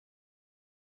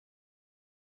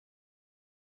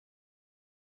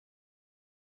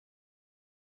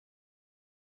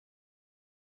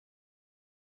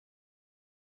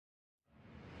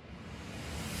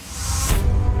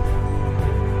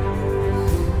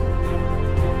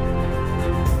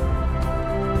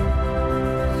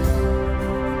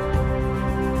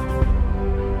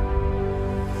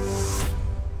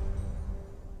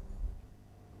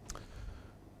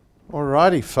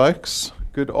Alrighty, folks.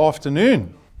 Good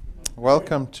afternoon.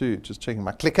 Welcome to, just checking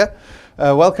my clicker,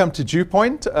 welcome to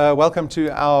DuePoint. Welcome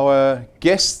to our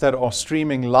guests that are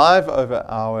streaming live over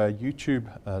our YouTube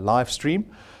live stream.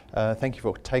 Thank you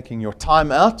for taking your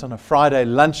time out on a Friday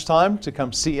lunchtime to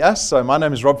come see us. So my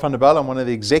name is Rob van der Bijl. I'm one of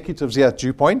the executives here at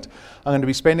DuePoint. I'm going to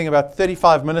be spending about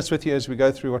 35 minutes with you as we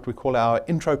go through what we call our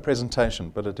intro presentation,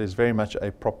 but it is very much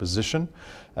a proposition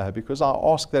because I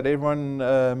ask that everyone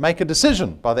make a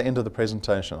decision by the end of the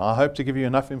presentation. I hope to give you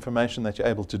enough information that you're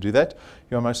able to do that.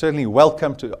 You're most certainly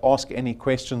welcome to ask any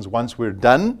questions once we're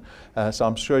done. So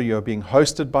I'm sure you're being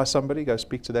hosted by somebody. Go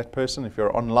speak to that person. If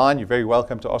you're online, you're very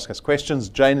welcome to ask us questions.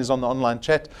 Jane is on the online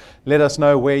chat. Let us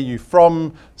know where you're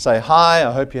from. Say hi.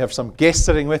 I hope you have some guests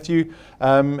sitting with you.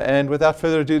 And without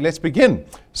further ado, let's begin.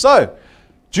 So,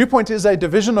 DuePoint is a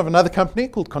division of another company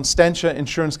called Constantia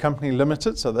Insurance Company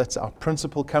Limited. So that's our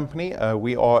principal company.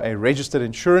 We are a registered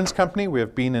insurance company. We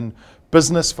have been in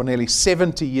business for nearly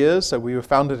 70 years. So we were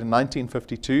founded in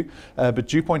 1952, but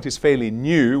DuePoint is fairly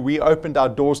new. We opened our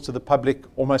doors to the public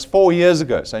almost 4 years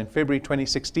ago. So in February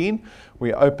 2016,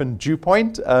 we opened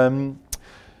DuePoint.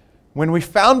 When we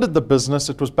founded the business,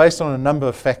 it was based on a number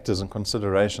of factors and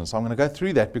considerations. So I'm going to go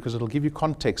through that because it'll give you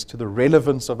context to the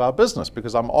relevance of our business,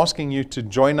 because I'm asking you to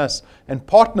join us and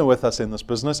partner with us in this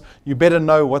business. You better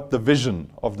know what the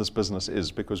vision of this business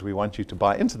is, because we want you to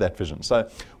buy into that vision. So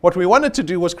what we wanted to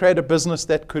do was create a business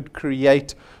that could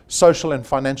create social and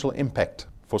financial impact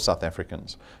for South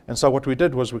Africans. And so what we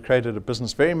did was we created a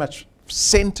business very much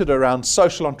centered around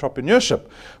social entrepreneurship,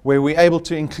 where we're able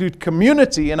to include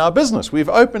community in our business. We've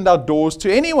opened our doors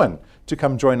to anyone to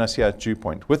come join us here at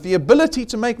DuePoint with the ability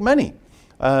to make money.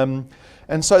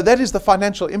 And so that is the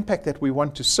financial impact that we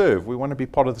want to serve. We want to be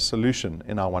part of the solution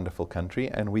in our wonderful country,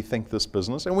 and we think this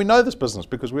business, and we know this business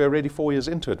because we're already 4 years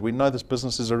into it. We know this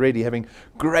business is already having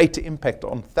great impact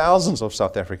on thousands of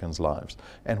South Africans' lives,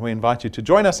 and we invite you to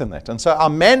join us in that. And so our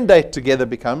mandate together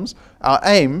becomes, our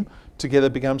aim together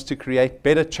becomes to create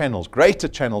better channels, greater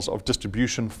channels of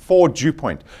distribution for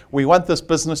DuePoint. We want this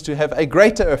business to have a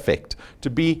greater effect, to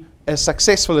be as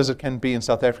successful as it can be in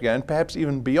South Africa and perhaps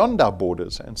even beyond our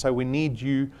borders. And so we need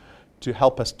you to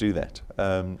help us do that.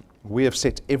 We have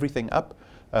set everything up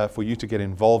for you to get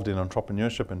involved in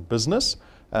entrepreneurship and business,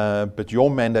 but your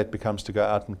mandate becomes to go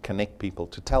out and connect people,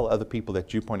 to tell other people that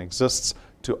DuePoint exists,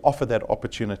 to offer that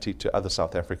opportunity to other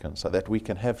South Africans so that we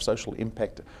can have social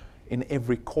impact in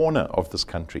every corner of this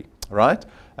country, right?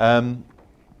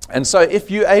 And so if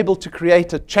you're able to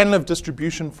create a channel of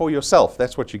distribution for yourself,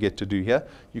 that's what you get to do here.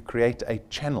 You create a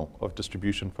channel of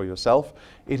distribution for yourself.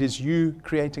 It is you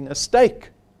creating a stake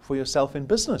for yourself in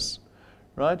business,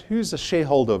 right? Who's a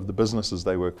shareholder of the businesses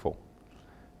they work for?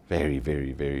 Very,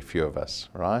 very, very few of us,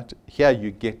 right? Here you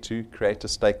get to create a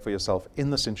stake for yourself in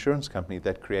this insurance company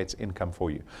that creates income for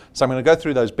you. So I'm going to go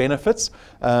through those benefits.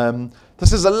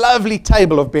 This is a lovely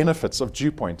table of benefits of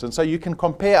DuePoint. And so you can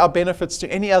compare our benefits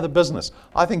to any other business.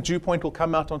 I think DuePoint will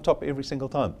come out on top every single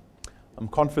time. I'm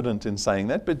confident in saying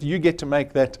that, but you get to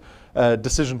make that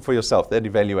decision for yourself, that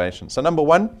evaluation. So number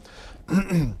one,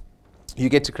 you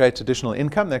get to create additional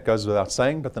income. That goes without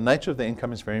saying, but the nature of the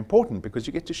income is very important because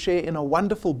you get to share in a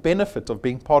wonderful benefit of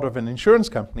being part of an insurance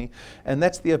company, and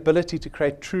that's the ability to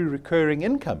create true recurring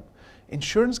income.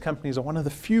 Insurance companies are one of the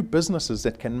few businesses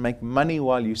that can make money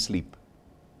while you sleep,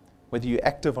 whether you're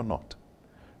active or not,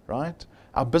 right?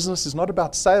 Our business is not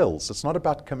about sales. It's not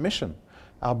about commission.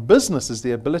 Our business is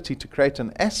the ability to create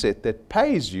an asset that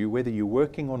pays you whether you're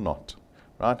working or not,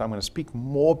 right? I'm going to speak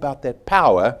more about that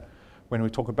power when we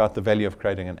talk about the value of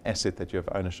creating an asset that you have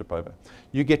ownership over.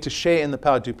 You get to share in the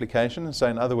power duplication, and so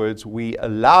in other words, we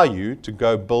allow you to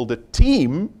go build a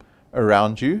team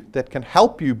around you that can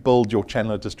help you build your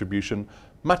channel of distribution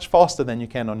much faster than you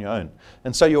can on your own.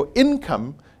 And so your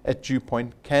income at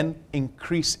DuePoint can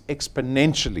increase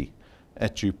exponentially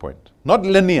at DuePoint, not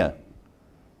linear,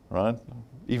 right?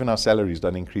 Even our salaries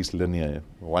don't increase linear.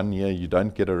 1 year you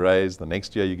don't get a raise, the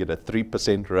next year you get a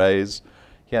 3% raise.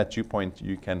 Here at DuePoint,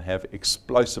 you can have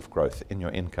explosive growth in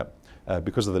your income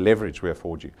because of the leverage we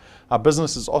afford you. Our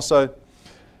business is also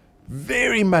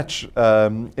very much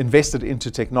invested into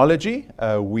technology.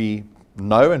 We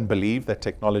know and believe that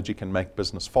technology can make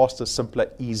business faster,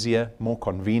 simpler, easier, more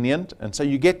convenient. And so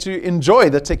you get to enjoy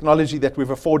the technology that we've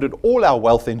afforded all our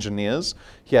wealth engineers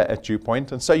here at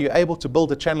DuePoint. And so you're able to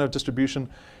build a channel of distribution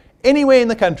anywhere in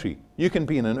the country. You can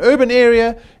be in an urban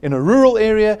area, in a rural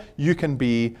area, you can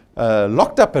be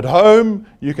locked up at home,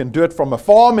 you can do it from a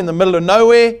farm in the middle of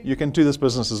nowhere. You can do this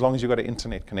business as long as you've got an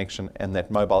internet connection and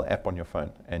that mobile app on your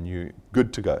phone, and you're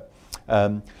good to go.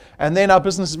 And then our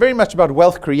business is very much about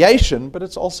wealth creation, but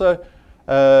it's also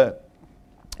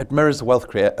it mirrors wealth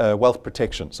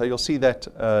protection. So you'll see that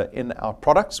in our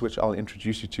products, which I'll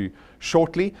introduce you to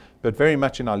shortly, but very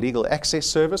much in our legal access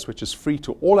service, which is free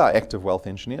to all our active wealth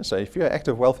engineers. So if you're an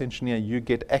active wealth engineer, you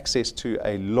get access to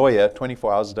a lawyer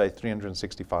 24 hours a day,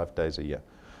 365 days a year.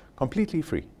 Completely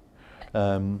free.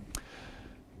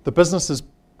 The business has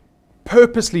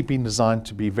purposely been designed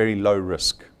to be very low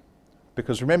risk.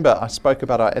 Because remember, I spoke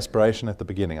about our aspiration at the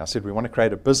beginning. I said we want to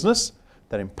create a business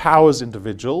that empowers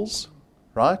individuals,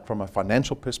 right, from a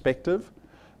financial perspective.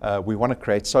 We want to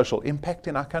create social impact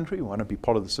in our country. We want to be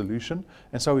part of the solution.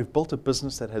 And so we've built a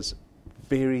business that has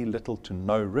very little to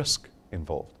no risk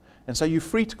involved. And so you're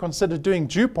free to consider doing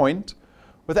DuePoint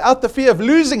without the fear of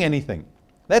losing anything.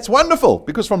 That's wonderful,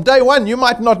 because from day one, you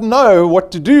might not know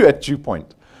what to do at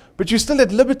DuePoint. But you're still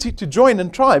at liberty to join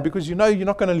and try, because you know you're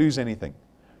not going to lose anything.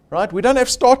 Right? We don't have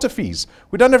starter fees.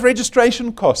 We don't have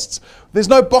registration costs. There's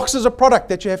no boxes of product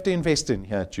that you have to invest in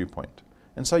here at DuePoint.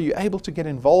 And so you're able to get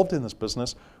involved in this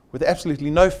business with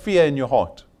absolutely no fear in your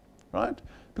heart, right?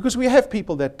 Because we have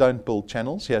people that don't build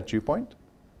channels here at DuePoint.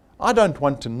 I don't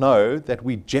want to know that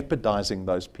we're jeopardizing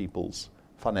those people's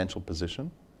financial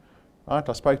position, right?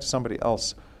 I spoke to somebody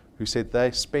else who said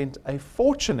they spent a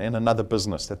fortune in another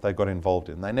business that they got involved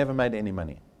in. They never made any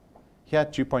money. Here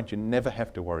at DuePoint, you never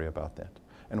have to worry about that.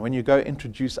 And when you go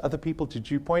introduce other people to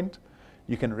DuePoint,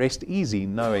 you can rest easy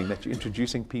knowing that you're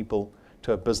introducing people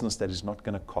to a business that is not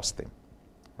going to cost them,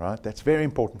 right? That's very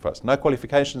important for us. No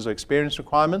qualifications or experience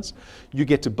requirements. You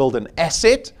get to build an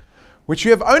asset which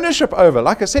you have ownership over.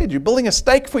 Like I said, you're building a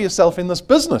stake for yourself in this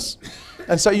business.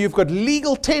 And so you've got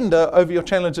legal tender over your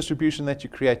channel of distribution that you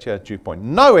create here at DuePoint,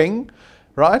 knowing,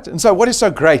 right? And so what is so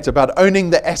great about owning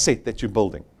the asset that you're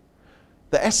building?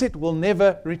 The asset will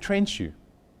never retrench you.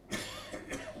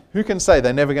 Who can say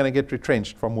they're never going to get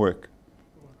retrenched from work?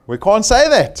 We can't say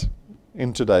that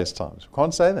in today's times. We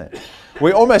can't say that.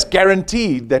 We're almost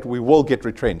guaranteed that we will get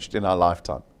retrenched in our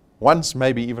lifetime. Once,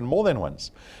 maybe even more than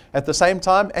once. At the same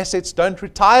time, assets don't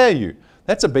retire you.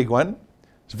 That's a big one.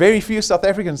 There's very few South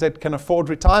Africans that can afford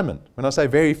retirement. When I say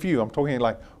very few, I'm talking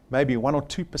like maybe 1 or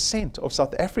 2% of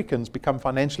South Africans become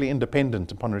financially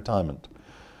independent upon retirement.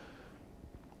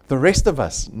 The rest of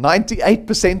us,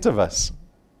 98% of us,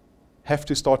 have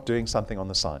to start doing something on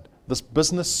the side. This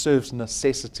business serves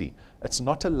necessity. It's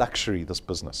not a luxury, this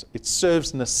business. It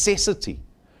serves necessity,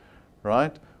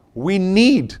 right? We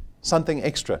need something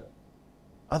extra.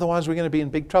 Otherwise, we're going to be in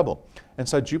big trouble. And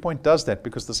so DuePoint does that,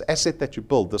 because this asset that you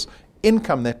build, this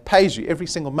income that pays you every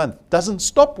single month, doesn't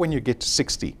stop when you get to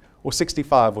 60 or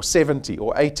 65 or 70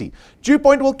 or 80.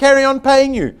 DuePoint will carry on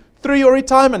paying you through your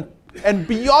retirement and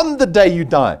beyond the day you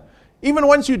die. Even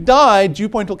once you die,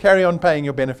 DuePoint will carry on paying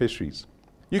your beneficiaries.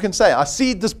 You can say, I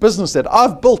see this business that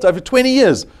I've built over 20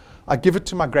 years. I give it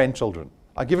to my grandchildren.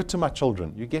 I give it to my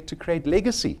children. You get to create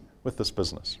legacy with this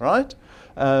business, right?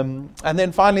 And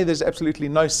then finally, there's absolutely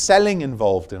no selling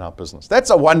involved in our business.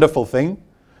 That's a wonderful thing.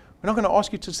 We're not going to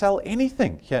ask you to sell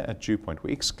anything here at DuePoint.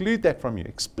 We exclude that from you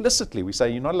explicitly. We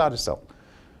say you're not allowed to sell,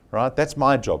 right? That's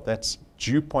my job. That's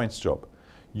DuePoint's job.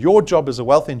 Your job as a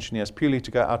wealth engineer is purely to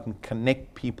go out and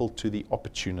connect people to the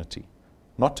opportunity.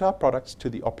 Not to our products, to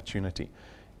the opportunity.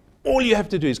 All you have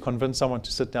to do is convince someone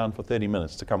to sit down for 30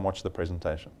 minutes to come watch the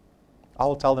presentation. I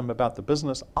will tell them about the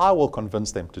business. I will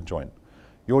convince them to join.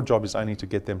 Your job is only to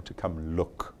get them to come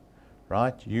look,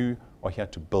 right? You are here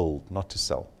to build, not to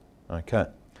sell. Okay.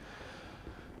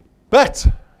 But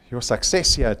your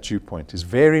success here at DuePoint is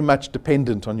very much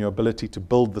dependent on your ability to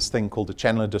build this thing called a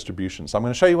channel of distribution. So I'm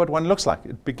going to show you what one looks like.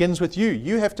 It begins with you.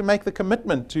 You have to make the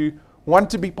commitment to want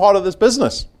to be part of this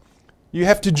business. You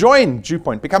have to join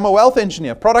DuePoint, become a wealth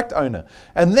engineer, product owner.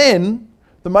 And then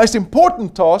the most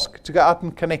important task, to go out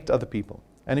and connect other people.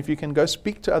 And if you can go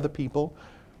speak to other people,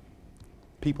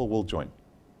 people will join.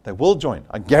 They will join.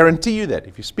 I guarantee you that.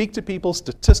 If you speak to people,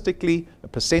 statistically, a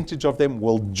percentage of them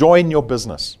will join your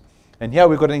business. And here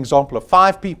we've got an example of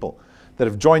 5 people that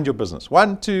have joined your business.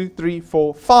 1, 2, 3,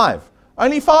 4, 5.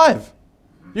 Only 5.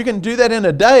 You can do that in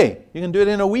a day. You can do it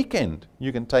in a weekend.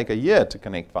 You can take a year to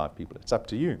connect 5 people. It's up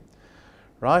to you.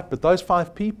 Right? But those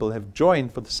 5 people have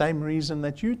joined for the same reason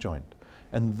that you joined.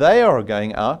 And they are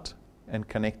going out and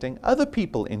connecting other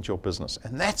people into your business.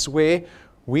 And that's where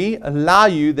we allow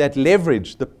you that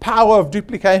leverage, the power of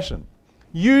duplication.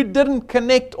 You didn't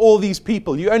connect all these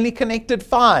people. You only connected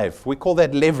 5. We call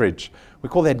that leverage. We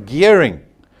call that gearing.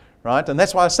 Right? And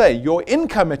that's why I say your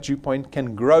income at DuePoint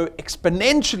can grow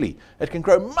exponentially. It can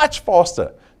grow much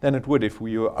faster than it would if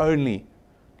we were only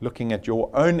looking at your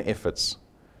own efforts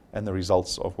and the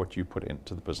results of what you put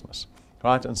into the business.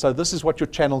 Right? And so this is what your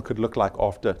channel could look like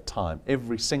after time.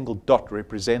 Every single dot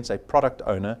represents a product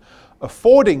owner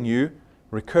affording you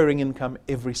recurring income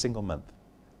every single month,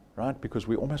 right? Because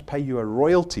we almost pay you a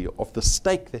royalty of the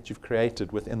stake that you've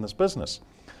created within this business,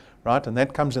 right? And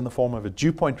that comes in the form of a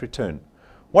DuePoint return.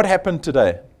 What happened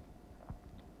today?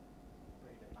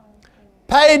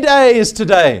 Payday is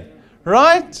today,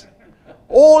 right?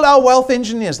 All our wealth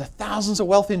engineers, the thousands of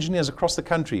wealth engineers across the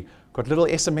country, got little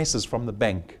SMSs from the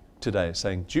bank today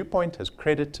saying, DuePoint has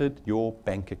credited your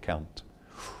bank account.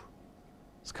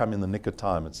 It's come in the nick of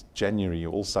time. It's January.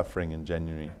 You're all suffering in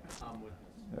January.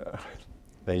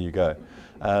 There you go.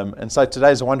 And so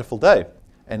today's a wonderful day.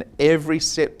 And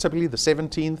typically the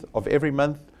 17th of every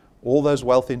month, all those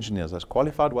wealth engineers, those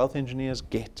qualified wealth engineers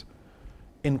get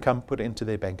income put into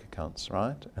their bank accounts,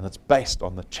 right? And it's based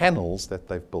on the channels that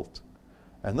they've built.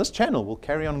 And this channel will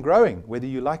carry on growing, whether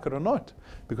you like it or not,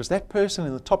 because that person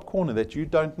in the top corner that you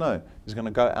don't know is going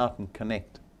to go out and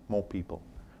connect more people,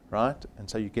 right? And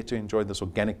so you get to enjoy this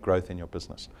organic growth in your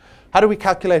business. How do we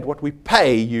calculate what we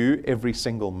pay you every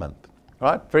single month,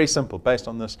 right? Very simple, based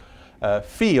on this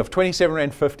fee of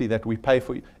R27.50 that we pay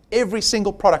for you, every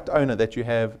single product owner that you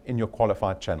have in your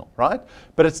qualified channel, right?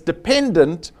 But it's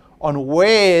dependent on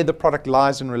where the product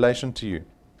lies in relation to you.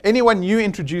 Anyone you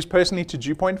introduce personally to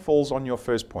DuePoint falls on your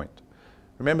first point.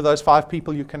 Remember those 5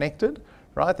 people you connected,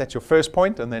 right? That's your first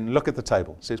point, and then look at the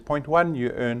table. It says point 1,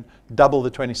 you earn double the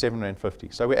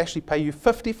R27.50. So we actually pay you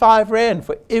R55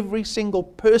 for every single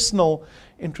personal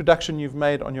introduction you've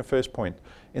made on your first point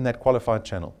in that qualified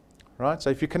channel, right?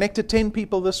 So if you connected 10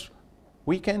 people this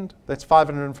weekend, that's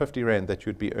R550 that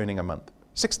you'd be earning a month.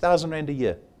 R6,000 a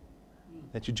year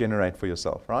that you generate for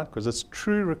yourself, right? Because it's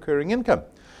true recurring income.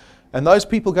 And those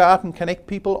people go out and connect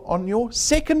people on your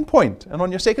second point. And on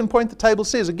your second point, the table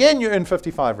says, again, you earn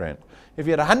R55. If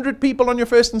you had 100 people on your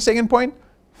first and second point,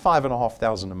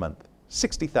 5,500 a month.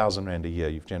 60,000 Rand a year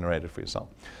you've generated for yourself.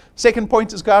 Second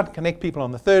point is go out and connect people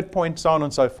on the third point, so on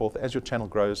and so forth. As your channel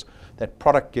grows, that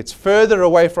product gets further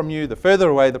away from you. The further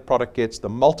away the product gets, the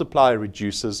multiplier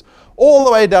reduces, all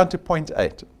the way down to point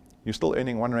 8. You're still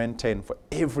earning R1.10 for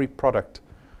every product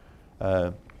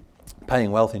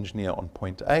paying wealth engineer on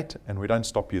point 8, and we don't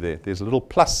stop you there. There's a little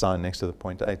plus sign next to the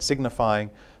point 8 signifying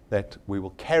that we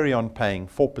will carry on paying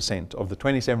 4% of the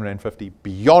R27.50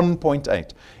 beyond point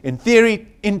 8. In theory,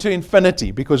 into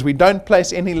infinity, because we don't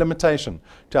place any limitation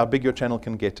to how big your channel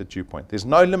can get at DuePoint. There's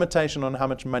no limitation on how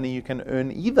much money you can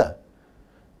earn either.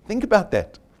 Think about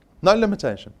that. No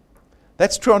limitation.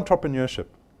 That's true entrepreneurship.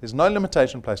 There's no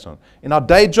limitation placed on it. In our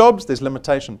day jobs, there's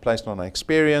limitation placed on our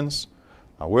experience,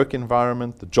 our work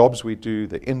environment, the jobs we do,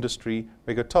 the industry.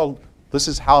 We get told this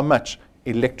is how much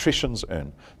electricians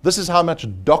earn. This is how much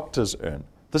doctors earn.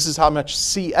 This is how much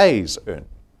CAs earn.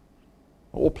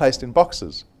 All placed in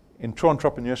boxes. In true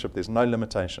entrepreneurship, there's no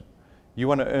limitation. You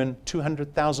want to earn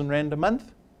 200,000 Rand a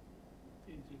month?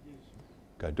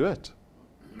 Go do it.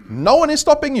 No one is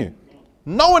stopping you.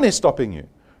 No one is stopping you,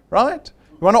 right?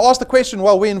 You want to ask the question,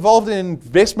 well, we're involved in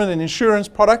investment and insurance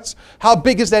products. How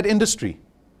big is that industry?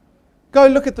 Go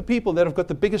look at the people that have got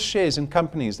the biggest shares in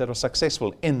companies that are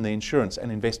successful in the insurance and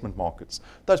investment markets.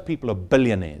 Those people are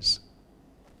billionaires.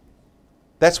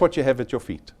 That's what you have at your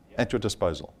feet, at your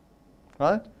disposal,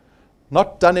 right?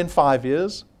 Not done in 5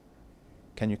 years.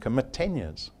 Can you commit 10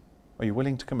 years? Are you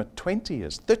willing to commit 20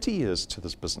 years, 30 years to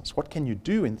this business? What can you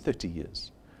do in 30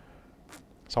 years?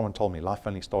 Someone told me life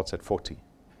only starts at 40.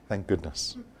 Thank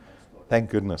goodness. Thank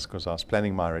goodness, because I was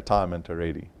planning my retirement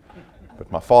already. But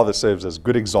my father serves as a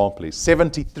good example. He's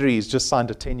 73. He's just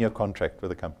signed a 10-year contract with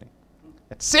the company.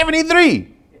 At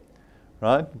 73!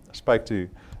 Right? I spoke to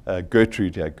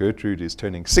Gertrude. Yeah, Gertrude is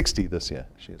turning 60 this year.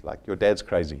 She's like, your dad's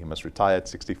crazy. He must retire at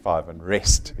 65 and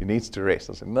rest. He needs to rest.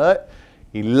 I said, no.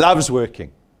 He loves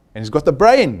working. And he's got the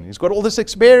brain. He's got all this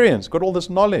experience. Got all this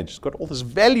knowledge. He's got all this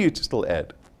value to still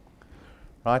add.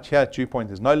 Right here at DuePoint,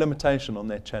 there's no limitation on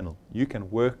that channel. You can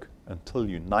work until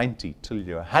you're 90, till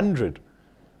you're 100.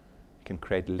 You can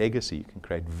create legacy, you can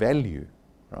create value,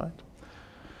 right?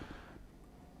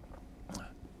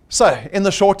 So, in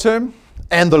the short term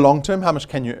and the long term, how much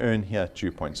can you earn here at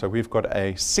DuePoint? So we've got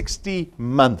a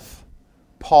 60-month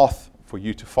path for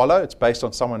you to follow. It's based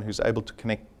on someone who's able to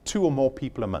connect 2 or more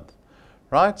people a month,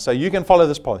 right? So you can follow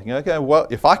this path. You go, okay, well,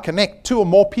 if I connect 2 or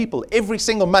more people every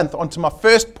single month onto my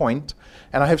first point,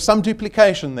 and I have some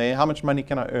duplication there, how much money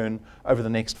can I earn over the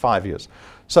next 5 years?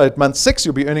 So at month 6,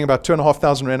 you'll be earning about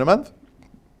 2,500 Rand a month.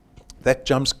 That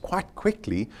jumps quite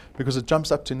quickly because it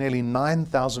jumps up to nearly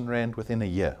 9,000 Rand within a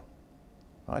year.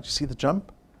 Right, you see the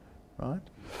jump? Right.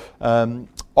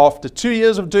 After 2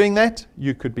 years of doing that,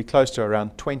 you could be close to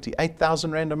around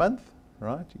 28,000 Rand a month.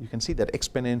 Right. You can see that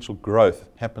exponential growth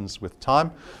happens with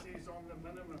time.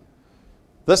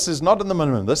 This is not in the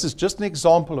minimum. This is just an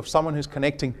example of someone who's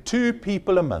connecting 2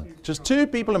 people a month. Just 2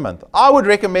 people a month. I would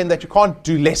recommend that you can't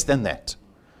do less than that.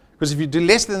 Because if you do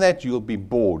less than that, you'll be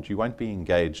bored. You won't be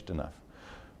engaged enough.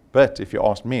 But if you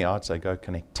ask me, I'd say go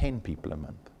connect 10 people a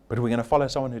month. But we're going to follow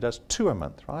someone who does 2 a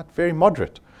month, right? Very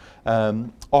moderate.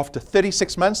 After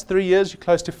 36 months, 3 years, you're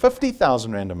close to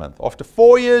 50,000 Rand a month. After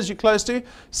 4 years, you're close to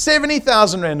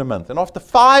 70,000 Rand a month. And after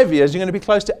 5 years, you're going to be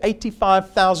close to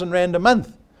 85,000 Rand a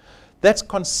month. That's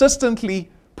consistently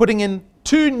putting in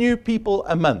 2 new people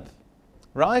a month,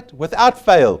 right? Without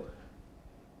fail.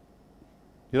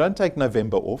 You don't take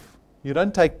November off. You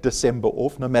don't take December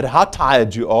off, no matter how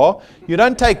tired you are. You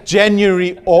don't take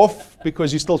January off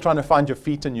because you're still trying to find your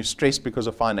feet and you're stressed because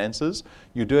of finances.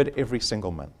 You do it every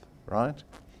single month, right?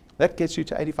 That gets you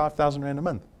to 85,000 Rand a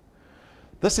month.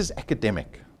 This is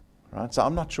academic, right? So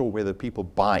I'm not sure whether people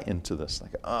buy into this.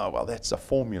 Like, oh, well, that's a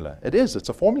formula. It is. It's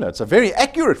a formula. It's a very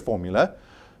accurate formula.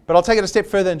 But I'll take it a step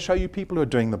further and show you people who are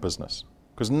doing the business.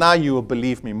 Because now you will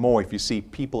believe me more if you see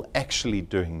people actually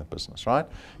doing the business, right?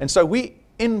 And so we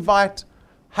invite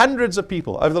hundreds of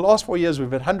people. Over the last 4 years,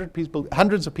 we've had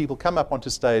hundreds of people come up onto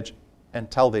stage and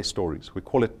tell their stories. We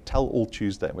call it Tell All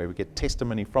Tuesday, where we get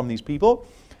testimony from these people.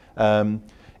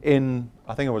 In,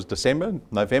 I think it was December,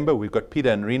 November, we've got Peter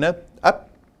and Rena up.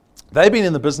 They've been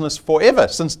in the business forever,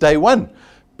 since day one.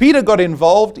 Peter got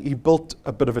involved, he built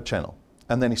a bit of a channel,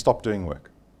 and then he stopped doing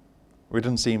work. We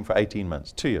didn't see him for 18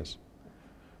 months, 2 years,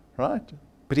 right?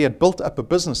 But he had built up a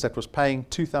business that was paying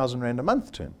 2,000 Rand a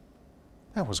month to him.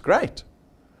 That was great.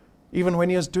 Even when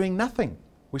he was doing nothing,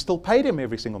 we still paid him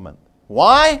every single month.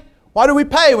 Why? Why do we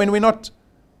pay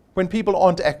when people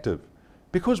aren't active?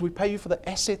 Because we pay you for the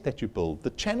asset that you build,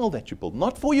 the channel that you build,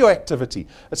 not for your activity.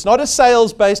 It's not a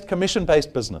sales-based,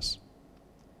 commission-based business.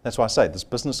 That's why I say this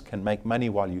business can make money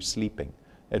while you're sleeping.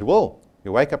 It will.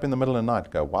 You wake up in the middle of the night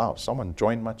and go, wow, someone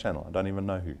joined my channel. I don't even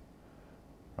know who.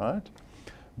 Right?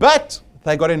 But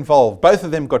they got involved. Both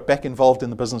of them got back involved in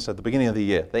the business at the beginning of the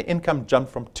year. Their income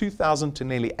jumped from 2,000 to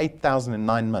nearly 8,000 in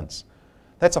 9 months.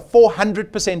 That's a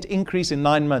 400% increase in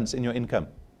 9 months in your income.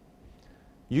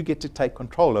 You get to take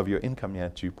control of your income here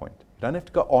at DuePoint. You don't have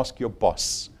to go ask your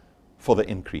boss for the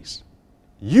increase.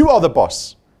 You are the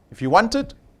boss. If you want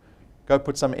it, go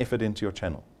put some effort into your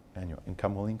channel and your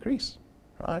income will increase,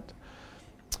 right?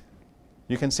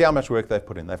 You can see how much work they've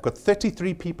put in. They've got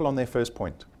 33 people on their first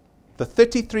point. The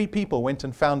 33 people went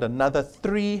and found another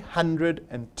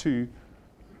 302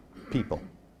 people.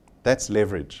 That's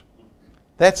leverage.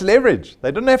 That's leverage.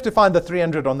 They didn't have to find the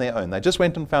 300 on their own. They just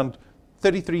went and found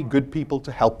 33 good people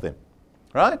to help them,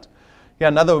 right? Yeah,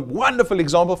 another wonderful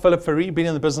example, Philip Ferry, been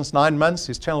in the business 9 months.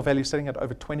 His channel value is sitting at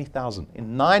over 20,000.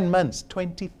 In 9 months,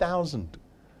 20,000.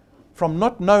 From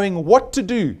not knowing what to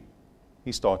do,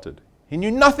 he started. He knew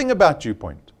nothing about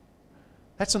DuePoint.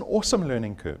 That's an awesome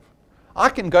learning curve. I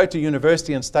can go to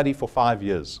university and study for 5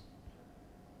 years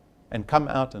and come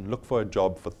out and look for a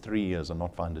job for 3 years and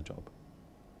not find a job.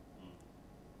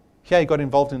 Here he got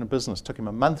involved in a business. Took him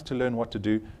a month to learn what to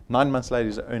do. 9 months later,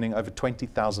 he's earning over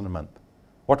 20,000 a month.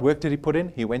 What work did he put in?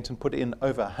 He went and put in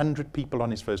over 100 people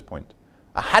on his first point.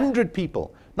 100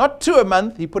 people. Not 2 a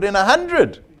month. He put in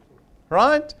 100.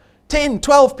 Right? 10,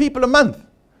 12 people a month.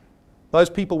 Those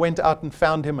people went out and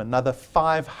found him another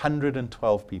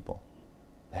 512 people.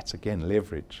 That's again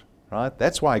leverage. Right?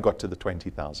 That's why I got to the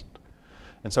 20,000.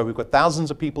 And so we've got thousands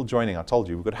of people joining. I told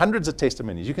you, we've got hundreds of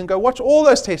testimonies. You can go watch all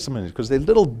those testimonies because they're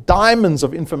little diamonds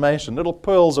of information, little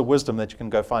pearls of wisdom that you can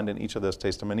go find in each of those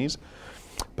testimonies.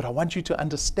 But I want you to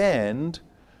understand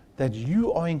that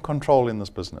you are in control in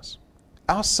this business.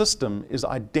 Our system is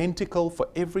identical for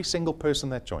every single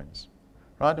person that joins.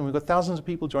 Right? And we've got thousands of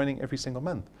people joining every single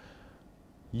month.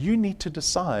 You need to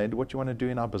decide what you want to do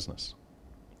in our business.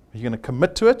 Are you going to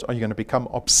commit to it? Are you going to become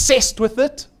obsessed with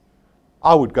it?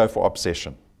 I would go for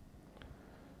obsession.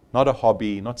 Not a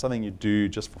hobby, not something you do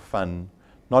just for fun,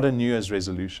 not a New Year's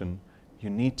resolution.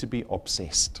 You need to be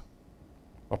obsessed.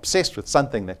 Obsessed with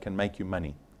something that can make you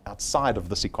money outside of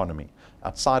this economy,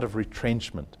 outside of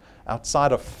retrenchment,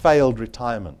 outside of failed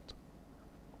retirement.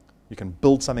 You can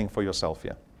build something for yourself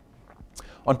here.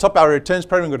 On top of our returns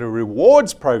program, we've got a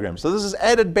rewards program. So this is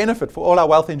added benefit for all our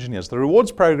wealth engineers. The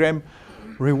rewards program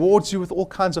rewards you with all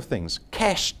kinds of things.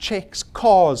 Cash, checks,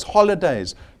 cars,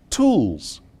 holidays,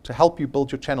 tools to help you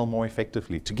build your channel more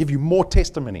effectively, to give you more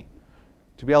testimony,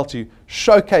 to be able to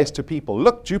showcase to people,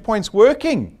 look, DuePoint's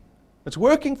working. It's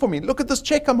working for me. Look at this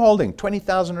check I'm holding,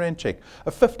 20,000 Rand check,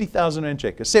 a 50,000 Rand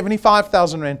check, a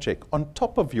 75,000 Rand check on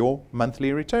top of your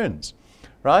monthly returns,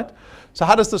 right? So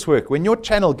how does this work? When your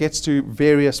channel gets to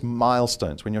various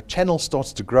milestones, when your channel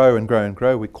starts to grow and grow and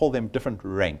grow, we call them different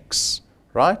ranks.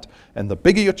 right? And the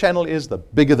bigger your channel is, the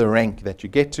bigger the rank that you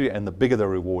get to and the bigger the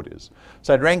reward is.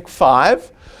 So at rank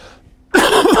 5,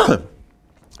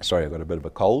 sorry, I got a bit of a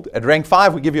cold. At rank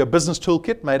 5, we give you a business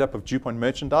toolkit made up of DuePoint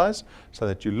merchandise so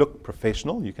that you look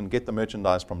professional. You can get the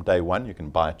merchandise from day one. You can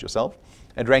buy it yourself.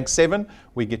 At rank 7,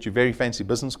 we get you very fancy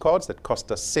business cards that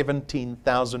cost us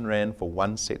 17,000 Rand for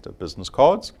one set of business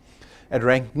cards. At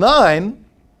rank 9,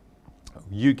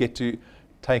 you get to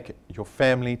take your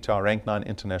family to our Rank 9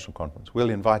 International Conference. We'll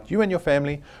invite you and your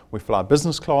family. We fly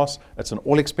business class. It's an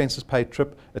all expenses paid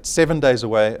trip. It's 7 days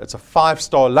away. It's a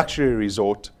 5-star luxury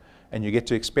resort. And you get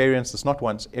to experience this not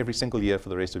once, every single year for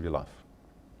the rest of your life.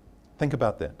 Think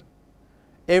about that.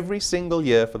 Every single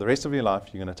year for the rest of your life,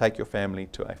 you're going to take your family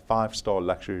to a 5-star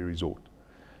luxury resort.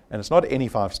 And it's not any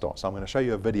 5-star. So I'm going to show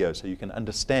you a video so you can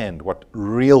understand what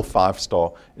real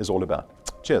 5-star is all about.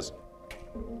 Cheers.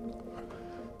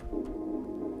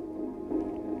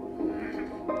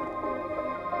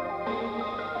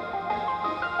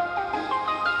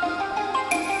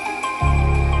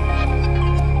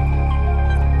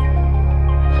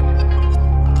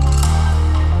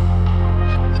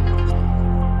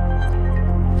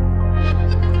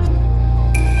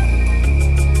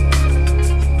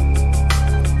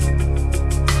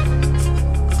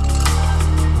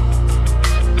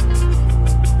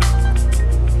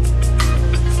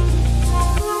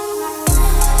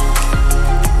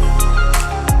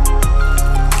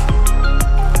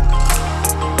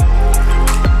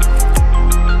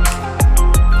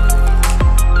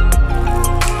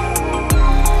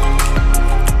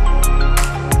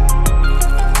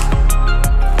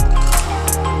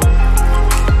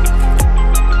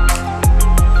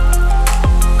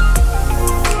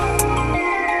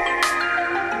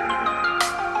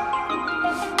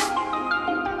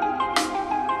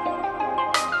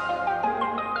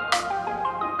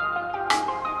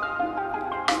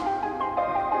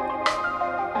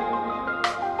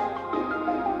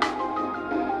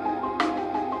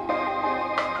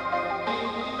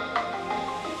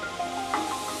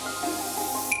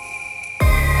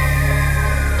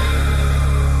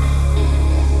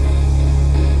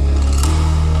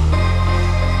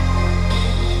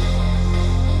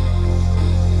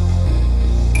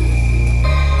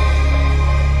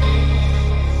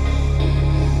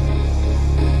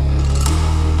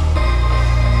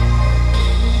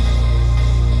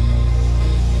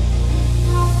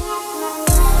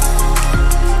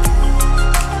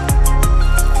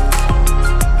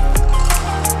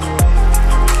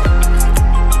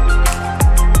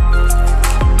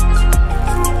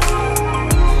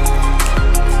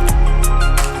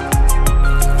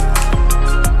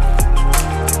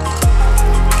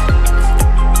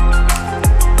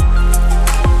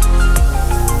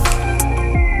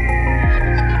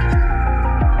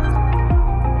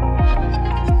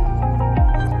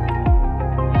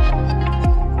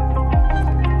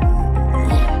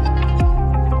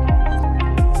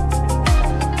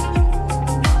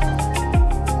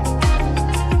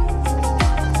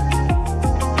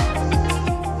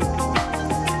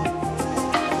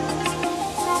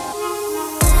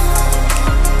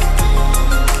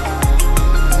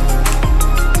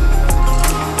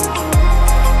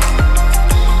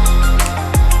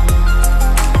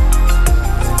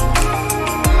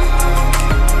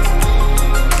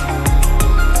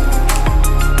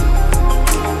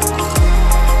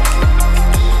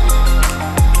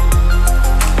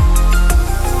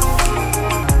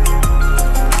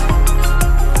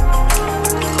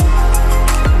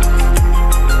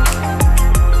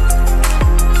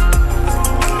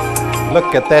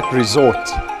 Look at that resort.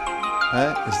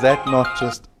 Is that not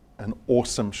just an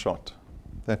awesome shot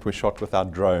that we shot with our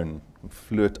drone? We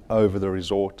flew it over the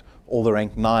resort, all the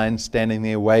rank 9 standing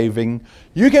there waving.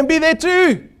 You can be there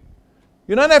too.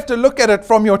 You don't have to look at it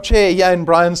from your chair here in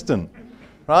Bryanston,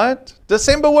 right?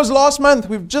 December was last month.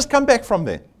 We've just come back from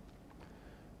there.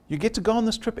 You get to go on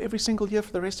this trip every single year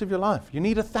for the rest of your life. You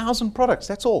need 1,000 products,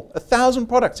 that's all. 1,000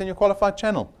 products in your qualified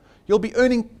channel. You'll be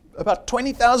earning about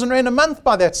 20,000 Rand a month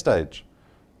by that stage.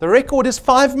 The record is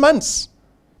 5 months.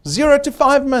 0 to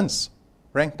 5 months.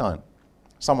 Rank 9.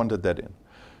 Someone did that in.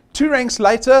 2 ranks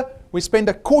later, we spend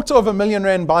 250,000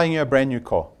 Rand buying you a brand new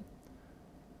car.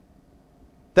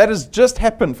 That has just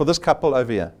happened for this couple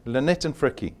over here, Lynette and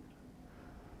Frikkie.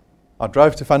 I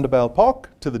drove to Vanderbijl Park,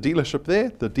 to the dealership there.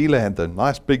 The dealer had the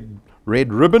nice big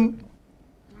red ribbon,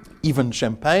 even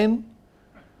champagne.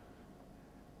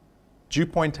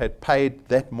 DuePoint had paid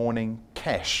that morning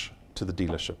cash to the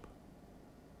dealership.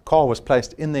 Car was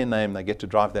placed in their name. They get to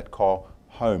drive that car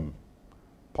home.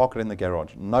 Park it in the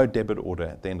garage. No debit order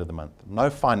at the end of the month. No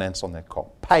finance on that car.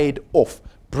 Paid off.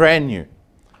 Brand new.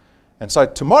 And so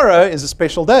tomorrow is a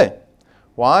special day.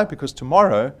 Why? Because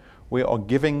tomorrow we are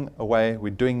giving away, we're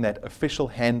doing that official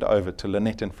handover to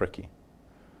Lynette and Frikkie.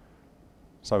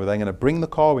 So they're going to bring the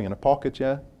car, we're going to park it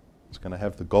here. It's going to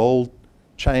have the gold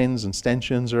chains and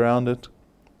stanchions around it.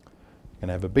 We're going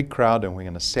to have a big crowd and we're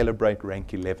going to celebrate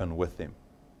rank 11 with them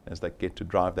as they get to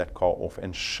drive that car off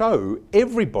and show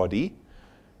everybody,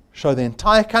 show the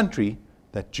entire country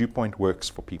that DuePoint works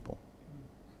for people.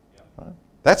 Right?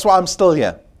 That's why I'm still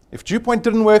here. If DuePoint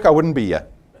didn't work, I wouldn't be here.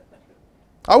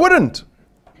 I wouldn't.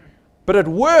 But it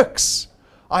works.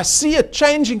 I see it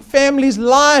changing families'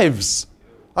 lives.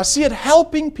 I see it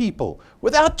helping people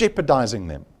without jeopardizing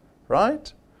them.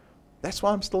 Right? That's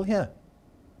why I'm still here.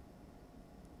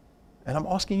 And I'm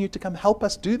asking you to come help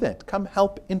us do that. Come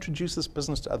help introduce this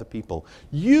business to other people.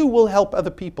 You will help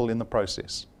other people in the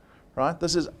process. Right?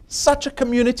 This is such a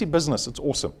community business. It's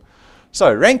awesome.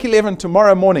 So, rank 11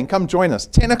 tomorrow morning. Come join us.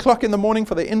 10 o'clock in the morning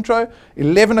for the intro.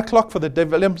 11 o'clock for the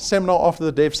development seminar. After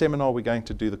the dev seminar, we're going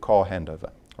to do the car handover.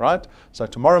 Right? So,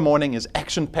 tomorrow morning is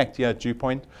action-packed here at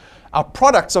DuePoint. Our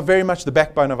products are very much the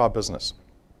backbone of our business.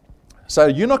 So,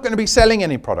 you're not going to be selling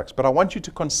any products, but I want you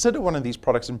to consider one of these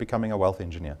products in becoming a wealth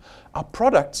engineer. Our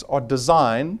products are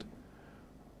designed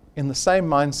in the same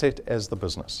mindset as the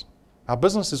business. Our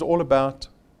business is all about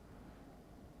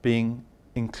being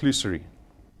inclusory,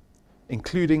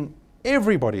 including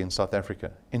everybody in South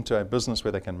Africa into a business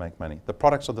where they can make money. The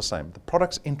products are the same. The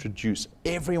products introduce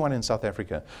everyone in South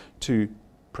Africa to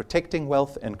protecting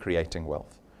wealth and creating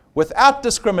wealth without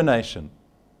discrimination.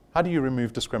 How do you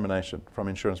remove discrimination from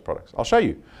insurance products? I'll show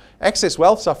you. Access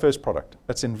Wealth is our first product.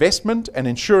 It's investment and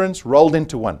insurance rolled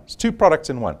into one. It's 2 products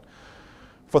in one.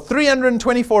 For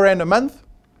 324 Rand a month,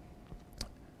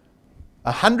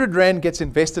 100 Rand gets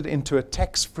invested into a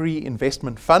tax-free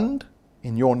investment fund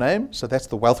in your name. So that's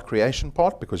the wealth creation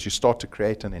part, because you start to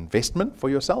create an investment for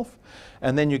yourself.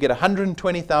 And then you get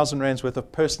 120,000 Rands worth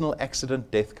of personal accident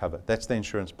death cover. That's the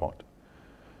insurance part.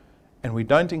 And we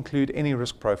don't include any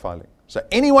risk profiling. So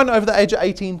anyone over the age of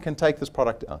 18 can take this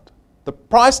product out. The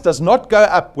price does not go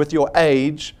up with your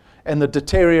age and the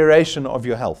deterioration of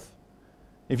your health.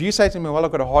 If you say to me, well,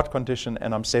 I've got a heart condition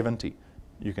and I'm 70,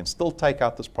 you can still take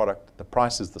out this product. The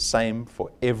price is the same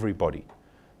for everybody.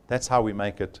 That's how we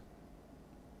make it,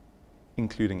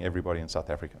 including everybody in South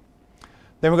Africa.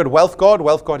 Then we've got Wealth Guard.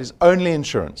 Wealth Guard is only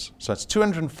insurance. So it's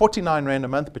 249 Rand a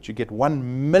month, but you get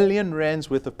 1 million Rands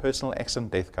worth of personal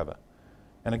accident death cover.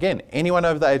 And again, anyone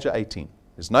over the age of 18.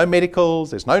 There's no medicals.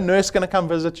 There's no nurse going to come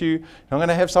visit you. You're not going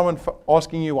to have someone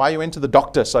asking you why you went to the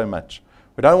doctor so much.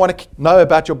 We don't want to know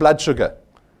about your blood sugar.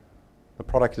 The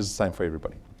product is the same for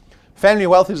everybody. Family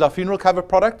Wealth is our funeral cover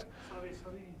product. Sorry,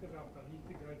 interrupt. I need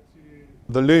to go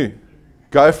to the loo.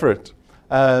 Go for it.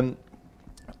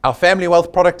 Our Family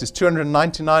Wealth product is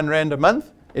 299 Rand a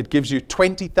month. It gives you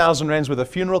 20,000 Rands worth of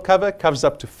funeral cover, covers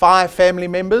up to 5 family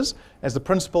members. As the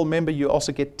principal member, you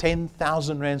also get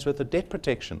 10,000 Rands worth of debt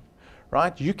protection,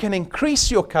 right? You can increase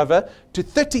your cover to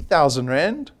 30,000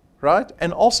 Rand, right?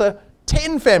 And also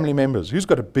 10 family members. Who's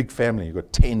got a big family? You've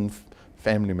got 10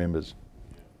 family members.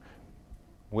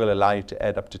 We'll allow you to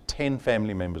add up to 10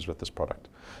 family members with this product.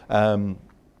 And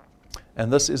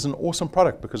this is an awesome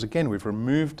product because, again, we've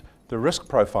removed the risk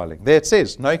profiling. There it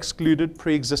says, no excluded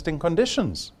pre-existing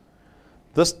conditions.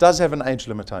 This does have an age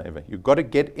limit, however. You've got to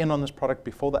get in on this product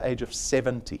before the age of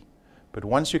 70. But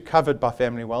once you're covered by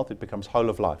Family Wealth, it becomes whole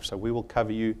of life. So we will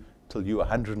cover you till you're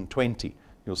 120.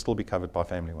 You'll still be covered by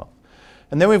Family Wealth.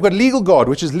 And then we've got Legal Guard,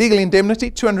 which is legal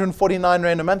indemnity, 249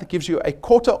 Rand a month. It gives you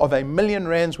 250,000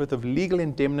 Rands worth of legal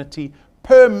indemnity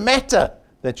per matter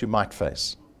that you might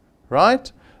face,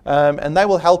 right? And they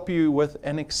will help you with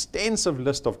an extensive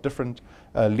list of different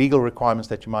legal requirements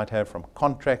that you might have, from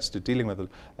contracts to dealing with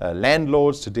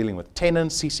landlords, to dealing with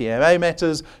tenants, CCMA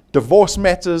matters, divorce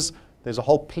matters. There's a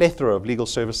whole plethora of legal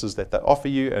services that they offer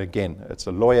you. And again, it's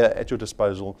a lawyer at your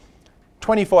disposal,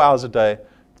 24 hours a day,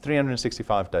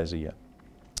 365 days a year.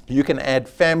 You can add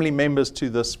family members to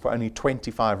this for only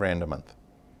 25 Rand a month,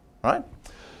 right?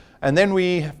 And then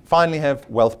we finally have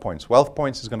Wealth Points. Wealth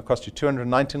Points is going to cost you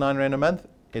 299 Rand a month.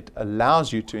 It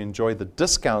allows you to enjoy the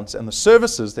discounts and the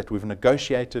services that we've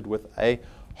negotiated with a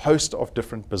host of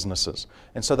different businesses.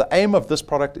 And so the aim of this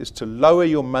product is to lower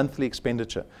your monthly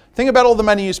expenditure. Think about all the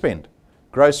money you spend.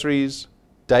 Groceries,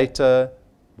 data,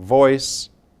 voice,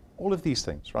 all of these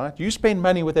things, right? You spend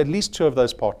money with at least 2 of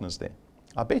those partners there.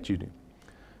 I bet you do.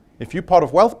 If you're part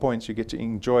of Wealth Points, you get to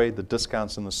enjoy the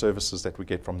discounts and the services that we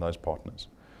get from those partners.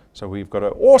 So we've got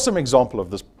an awesome example of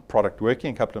this product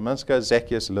working a couple of months ago.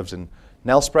 Zacchaeus lives in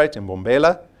Nelspruit in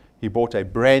Bombela. He bought a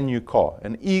brand new car,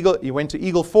 an Eagle. He went to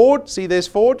Eagle Ford. See, there's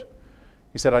Ford.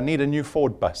 He said, I need a new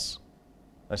Ford bus.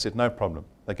 They said, no problem.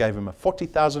 They gave him a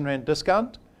 40,000 Rand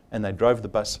discount, and they drove the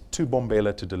bus to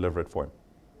Bombela to deliver it for him.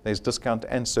 There's discount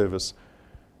and service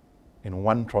in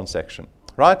one transaction,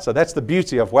 right? So that's the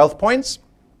beauty of Wealth Points.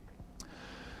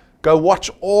 Go watch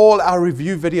all our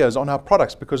review videos on our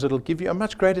products because it'll give you a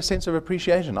much greater sense of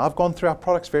appreciation. I've gone through our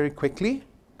products very quickly.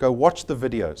 Go watch the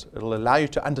videos. It'll allow you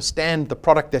to understand the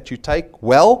product that you take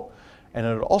well, and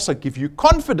it'll also give you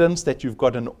confidence that you've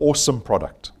got an awesome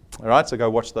product. All right, so go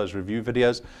watch those review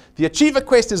videos. The Achiever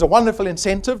Quest is a wonderful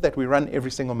incentive that we run every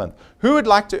single month. Who would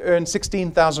like to earn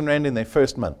 16,000 Rand in their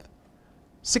first month?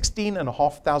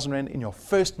 16,500 Rand in your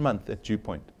first month at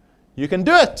DuePoint. You can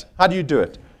do it. How do you do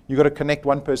it? You've got to connect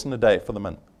one person a day for the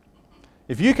month.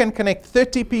 If you can connect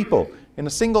 30 people in a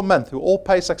single month who all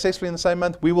pay successfully in the same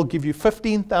month, we will give you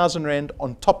 15,000 Rand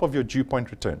on top of your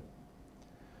DuePoint return.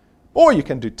 Or you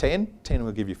can do 10. 10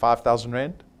 will give you 5,000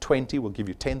 Rand. 20 will give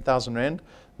you 10,000 Rand.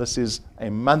 This is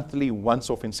a monthly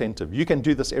once-off incentive. You can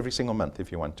do this every single month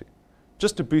if you want to,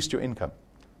 just to boost your income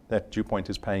that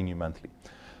DuePoint is paying you monthly.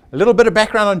 A little bit of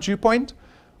background on DuePoint.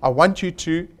 I want you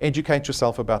to educate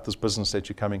yourself about this business that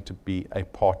you're coming to be a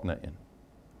partner in.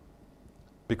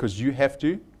 Because you have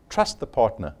to trust the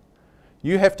partner.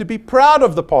 You have to be proud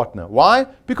of the partner. Why?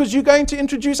 Because you're going to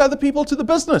introduce other people to the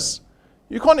business.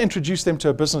 You can't introduce them to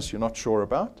a business you're not sure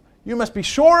about. You must be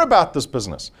sure about this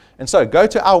business. And so go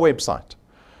to our website.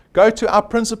 Go to our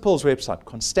principal's website,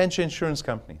 Constantia Insurance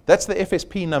Company. That's the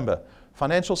FSP number,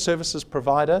 Financial Services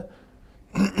Provider.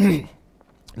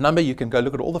 Number, you can go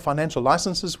look at all the financial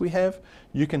licenses we have.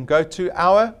 You can go to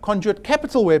our Conduit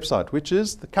Capital website, which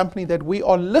is the company that we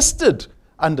are listed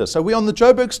under. So we're on the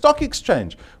Joburg Stock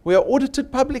Exchange. We are audited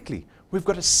publicly. We've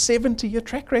got a 70-year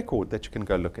track record that you can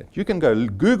go look at. You can go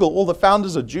Google all the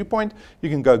founders of DuePoint. You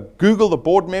can go Google the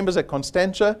board members at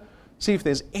Constantia. See if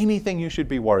there's anything you should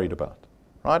be worried about.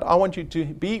 Right? I want you to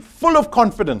be full of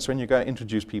confidence when you go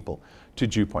introduce people to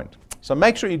DuePoint. So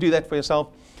make sure you do that for yourself.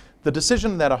 The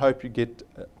decision that I hope you get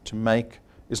to make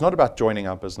is not about joining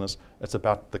our business. It's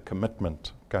about the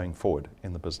commitment going forward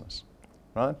in the business.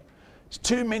 Right? There's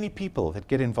too many people that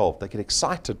get involved. They get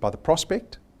excited by the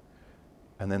prospect,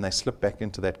 and then they slip back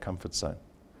into that comfort zone.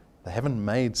 They haven't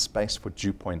made space for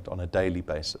DuePoint on a daily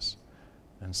basis.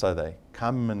 And so they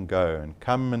come and go and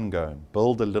come and go and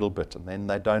build a little bit, and then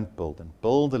they don't build, and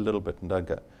build a little bit and don't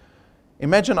go.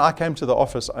 Imagine I came to the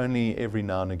office only every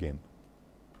now and again.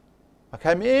 I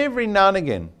came every now and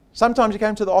again. Sometimes you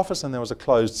came to the office and there was a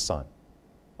closed sign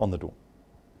on the door.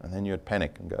 And then you would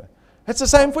panic and go, it's the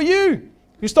same for you.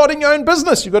 You're starting your own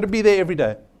business. You've got to be there every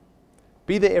day.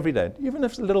 Be there every day, even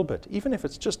if it's a little bit, even if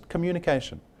it's just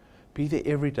communication. Be there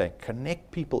every day. Connect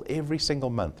people every single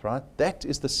month, right? That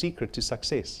is the secret to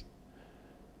success.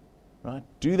 Right?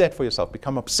 Do that for yourself.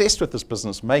 Become obsessed with this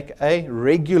business. Make a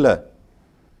regular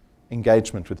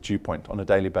engagement with DuePoint on a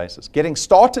daily basis. Getting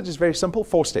started is very simple,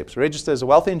 4 steps. Register as a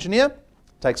wealth engineer.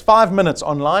 Takes 5 minutes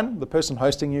online. The person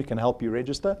hosting you can help you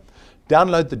register.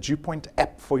 Download the DuePoint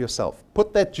app for yourself.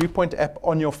 Put that DuePoint app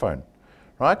on your phone.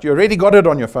 Right? You already got it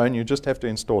on your phone. You just have to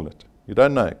install it. You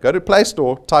don't know. Go to Play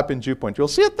Store, type in DuePoint. You'll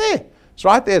see it there. It's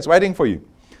right there. It's waiting for you.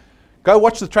 Go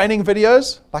watch the training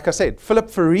videos. Like I said, Philip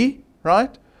Fourie,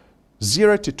 right?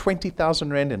 0 to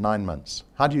 20,000 Rand in 9 months.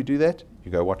 How do you do that?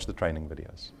 You go watch the training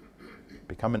videos.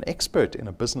 Become an expert in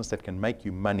a business that can make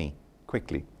you money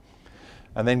quickly.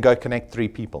 And then go connect 3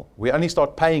 people. We only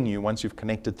start paying you once you've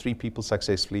connected 3 people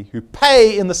successfully who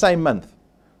pay in the same month.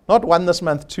 Not 1 this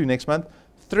month, 2 next month.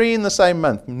 3 in the same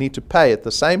month need to pay at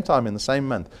the same time in the same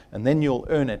month. And then you'll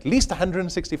earn at least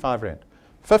 165 Rand.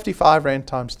 55 Rand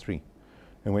times 3.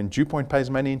 And when DuePoint pays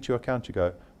money into your account, you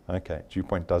go, okay,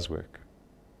 DuePoint does work.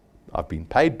 I've been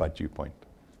paid by DuePoint.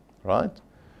 Right?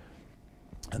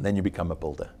 And then you become a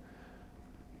builder.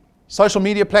 Social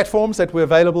media platforms that we're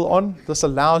available on, this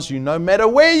allows you, no matter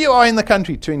where you are in the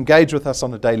country, to engage with us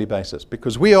on a daily basis,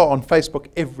 because we are on Facebook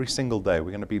every single day.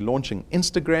 We're going to be launching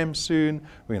Instagram soon.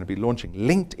 We're going to be launching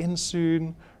LinkedIn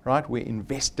soon, right? We're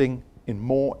investing in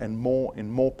more and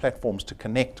more platforms to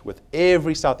connect with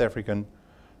every South African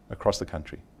across the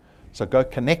country. So go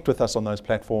connect with us on those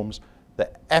platforms. The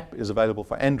app is available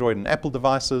for Android and Apple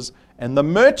devices. And the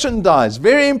merchandise,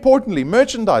 very importantly,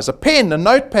 merchandise, a pen, a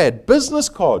notepad, business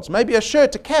cards, maybe a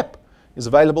shirt, a cap, is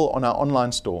available on our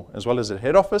online store, as well as at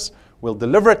head office. We'll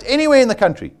deliver it anywhere in the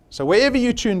country. So wherever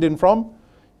you tuned in from,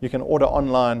 you can order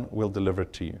online, we'll deliver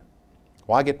it to you.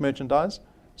 Why get merchandise?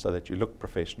 So that you look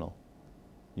professional.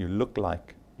 You look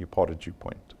like you're part of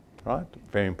DuePoint, right?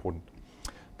 Very important.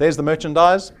 There's the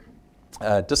merchandise,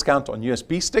 discount on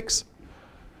USB sticks.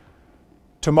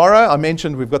 Tomorrow, I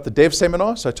mentioned we've got the dev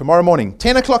seminar. So tomorrow morning,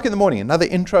 10 o'clock in the morning, another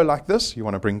intro like this. You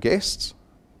want to bring guests.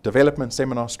 development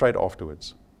seminar straight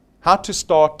afterwards. How to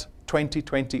start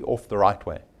 2020 off the right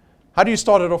way. How do you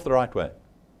start it off the right way? It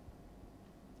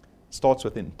starts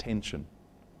with intention.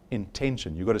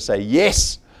 Intention. You've got to say,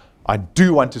 yes, I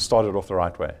do want to start it off the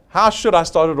right way. How should I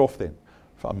start it off then?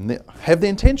 Have the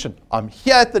intention. I'm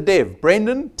here at the Dev.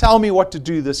 Brendan, tell me what to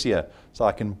do this year so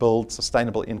I can build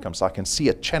sustainable income, so I can see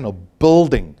a channel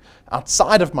building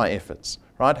outside of my efforts.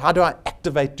 Right? How do I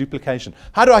activate duplication?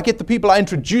 How do I get the people I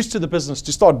introduce to the business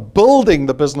to start building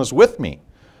the business with me?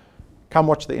 Come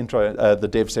watch the intro, the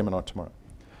Dev seminar tomorrow.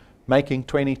 Making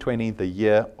 2020 the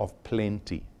year of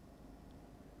plenty.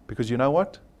 Because you know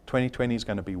what? 2020 is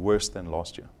going to be worse than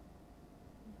last year.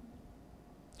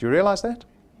 Do you realize that?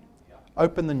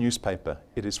 Open the newspaper.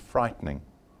 It is frightening.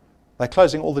 They're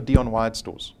closing all the Dion Wide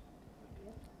stores.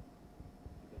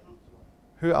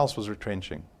 Who else was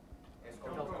retrenching?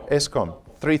 Eskom,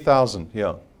 3,000,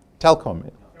 yeah. Telkom,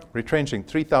 retrenching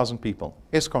 3,000 people.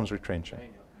 Eskom's retrenching.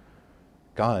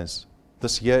 Guys,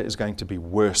 this year is going to be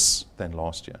worse than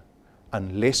last year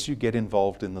unless you get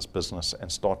involved in this business and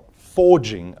start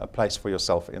forging a place for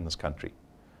yourself in this country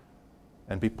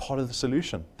and be part of the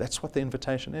solution. That's what the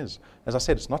invitation is. As I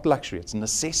said, it's not luxury, it's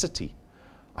necessity.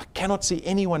 I cannot see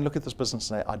anyone look at this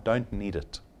business and say, I don't need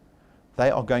it.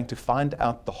 They are going to find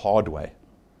out the hard way,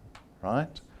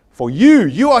 right? For you,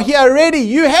 you are here already.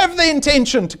 You have the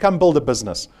intention to come build a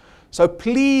business. So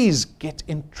please get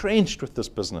entrenched with this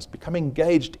business. Become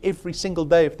engaged every single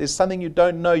day. If there's something you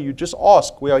don't know, you just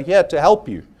ask. We are here to help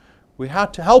you. We're here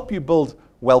to help you build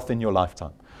wealth in your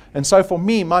lifetime. And so for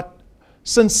me, my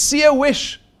sincere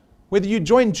wish, whether you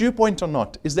join DuePoint or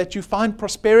not, is that you find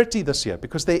prosperity this year,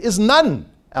 because there is none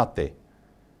out there.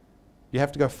 You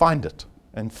have to go find it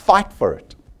and fight for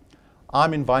it.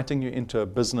 I'm inviting you into a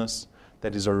business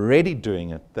that is already doing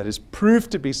it, that is proved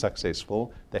to be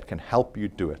successful, that can help you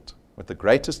do it with the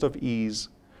greatest of ease,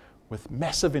 with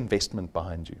massive investment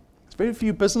behind you. There's very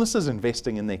few businesses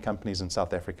investing in their companies in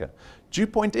South Africa.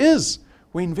 DuePoint is.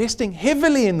 We're investing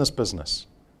heavily in this business,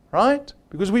 right?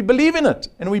 Because we believe in it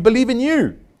and we believe in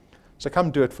you. So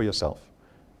come do it for yourself.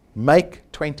 Make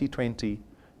 2020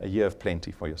 a year of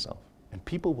plenty for yourself. And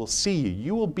people will see you.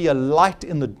 You will be a light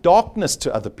in the darkness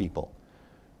to other people.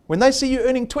 When they see you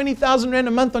earning 20,000 Rand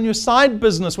a month on your side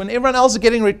business, when everyone else is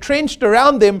getting retrenched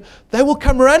around them, they will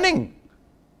come running.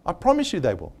 I promise you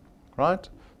they will, right?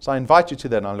 So I invite you to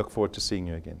that, and I look forward to seeing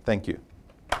you again. Thank you.